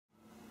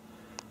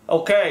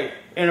Okay,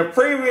 in a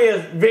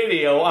previous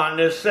video on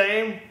this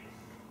same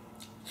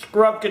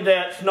Scrub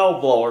Cadet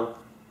snowblower,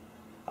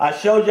 I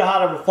showed you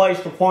how to replace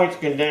the points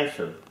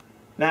condenser.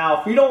 Now,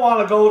 if you don't want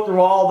to go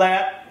through all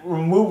that,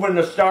 removing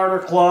the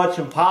starter clutch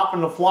and popping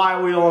the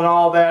flywheel and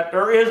all that,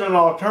 there is an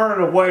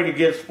alternative way to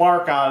get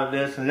spark out of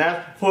this, and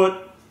that's to put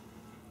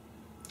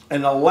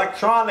an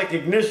electronic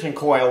ignition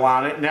coil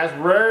on it, and that's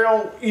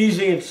real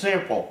easy and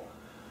simple.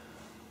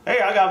 Hey,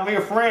 I got me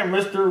a friend,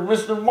 Mr.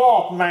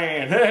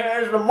 Mothman.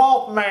 There's the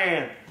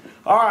Mothman.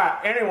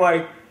 Alright,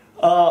 anyway,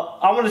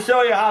 I'm going to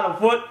show you how to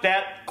put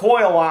that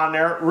coil on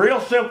there, real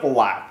simple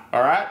like.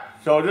 Alright,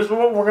 so this is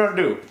what we're going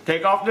to do.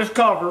 Take off this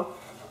cover.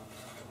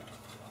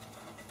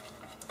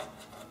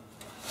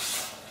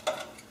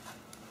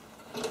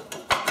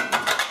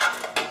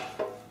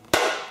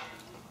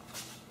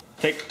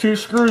 Take the 2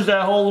 screws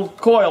that hold the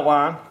coil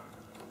on.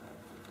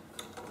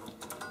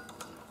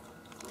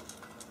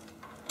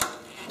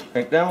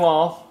 Take them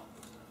off.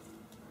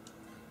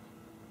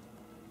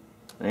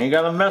 And you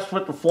gotta mess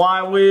with the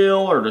flywheel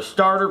or the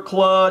starter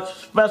clutch,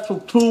 special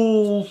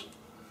tools.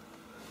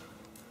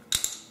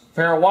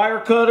 Pair of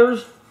wire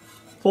cutters.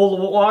 Pull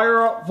the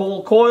wire up,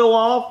 pull the coil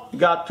off. You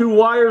got 2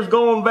 wires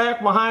going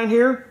back behind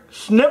here.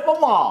 Snip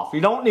them off. You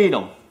don't need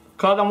them.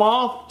 Cut them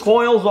off,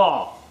 coils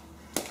off.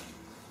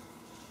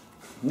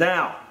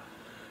 Now,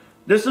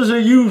 this is a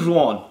used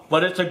one,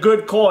 but it's a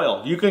good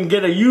coil. You can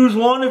get a used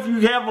one if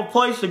you have a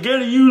place to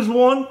get a used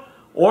one,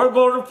 or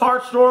go to the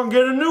parts store and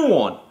get a new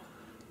one.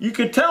 You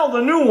can tell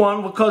the new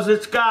one because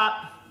it's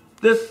got,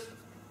 this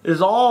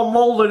is all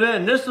molded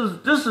in. This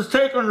is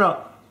taking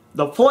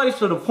the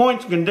place of the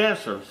points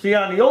condenser. See,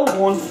 on the old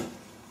one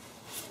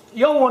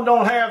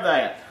don't have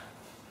that.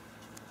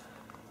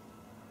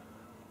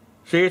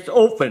 See, it's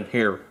open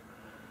here.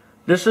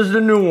 This is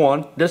the new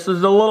one. This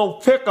is the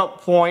little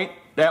pickup point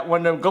that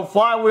when the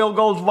flywheel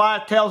goes by,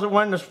 it tells it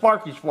when to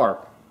sparky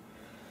spark.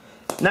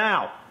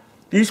 Now,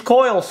 these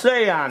coils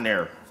say on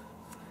there,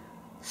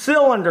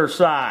 cylinder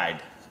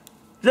side.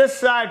 This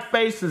side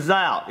faces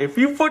out. If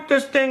you put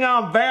this thing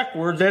on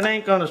backwards, it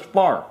ain't gonna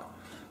spark.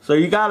 So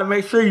you gotta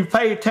make sure you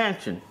pay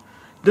attention.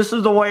 This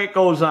is the way it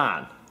goes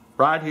on,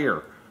 right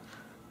here.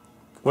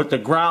 With the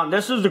ground,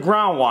 this is the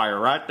ground wire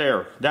right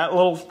there. That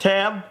little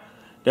tab,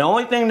 the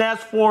only thing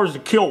that's for is the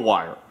kill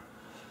wire.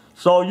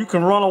 So you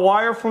can run a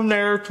wire from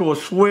there to a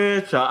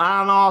switch, an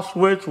on-off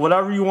switch,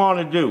 whatever you want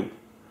to do.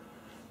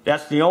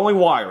 That's the only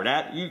wire.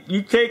 That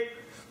you take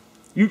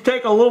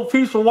a little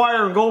piece of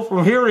wire and go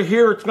from here to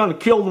here, it's going to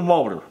kill the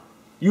motor.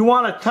 You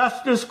want to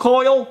test this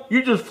coil,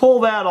 you just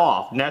pull that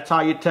off, and that's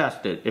how you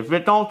test it. If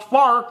it don't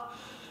spark,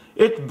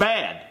 it's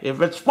bad.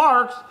 If it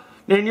sparks,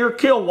 then your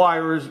kill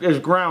wire is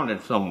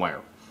grounded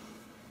somewhere.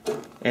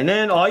 And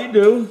then all you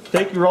do,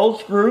 take your old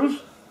screws,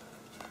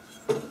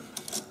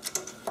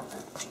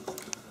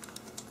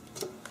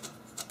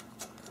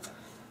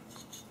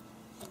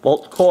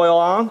 bolt the coil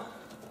on,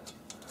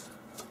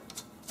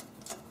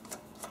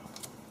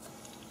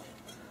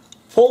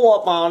 pull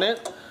up on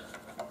it,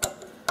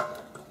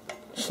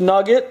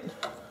 snug it,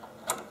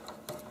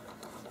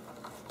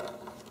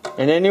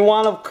 and then you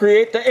want to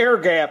create the air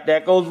gap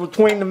that goes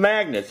between the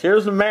magnets.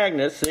 Here's the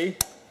magnet, see?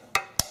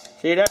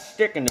 See, that's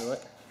sticking to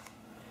it.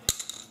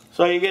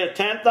 So you get a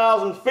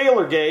 10,000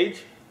 feeler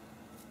gauge.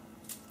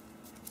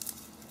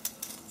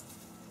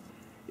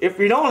 If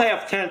you don't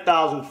have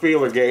 10,000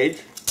 feeler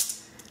gauge,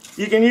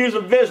 you can use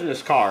a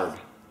business card.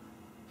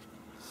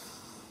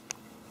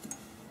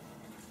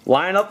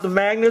 Line up the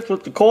magnets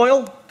with the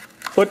coil,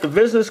 put the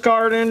business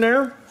card in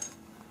there,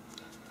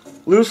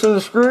 loosen the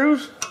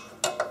screws,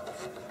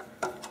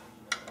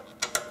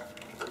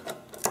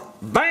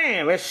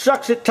 bam, it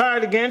sucks it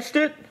tight against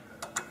it,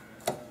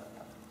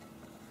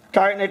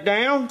 tighten it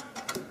down,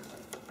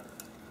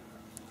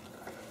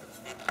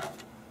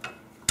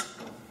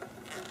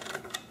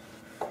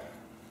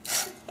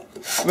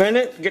 spin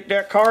it, get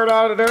that card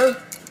out of there.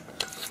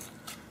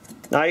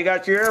 Now you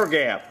got your air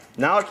gap.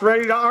 Now it's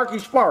ready to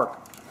arky spark.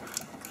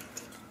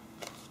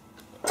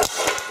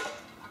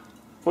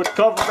 Put the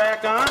cover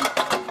back on.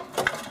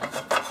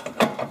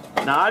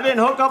 Now I didn't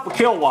hook up a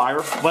kill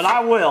wire, but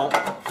I will.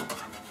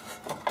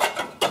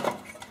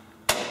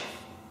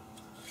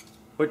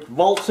 Put your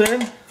bolts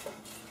in.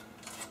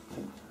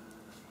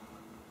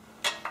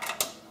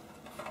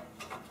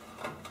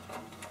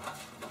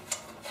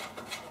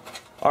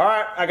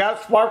 Alright, I got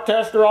the spark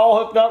tester all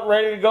hooked up,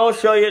 ready to go.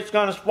 Show you it's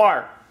going to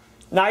spark.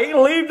 Now you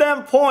can leave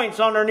them points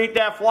underneath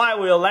that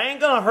flywheel. They ain't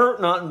going to hurt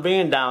nothing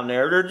being down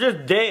there. They're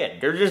just dead.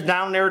 They're just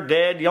down there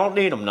dead. You don't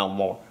need them no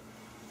more.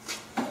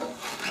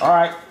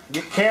 Alright,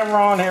 get the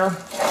camera on here.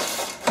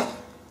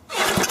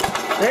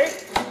 See?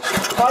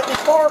 Sparky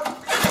spark.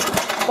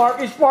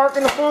 Sparky spark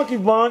and the funky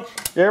bunch.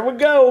 There we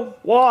go.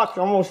 Watch,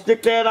 I'm going to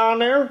stick that on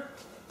there.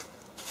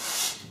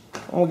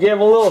 I'm going to give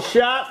a little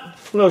shot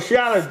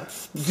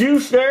of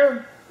juice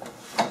there.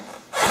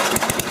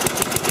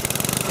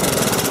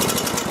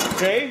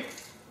 See?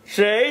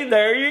 See,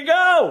 there you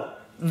go.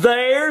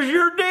 There's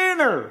your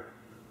dinner.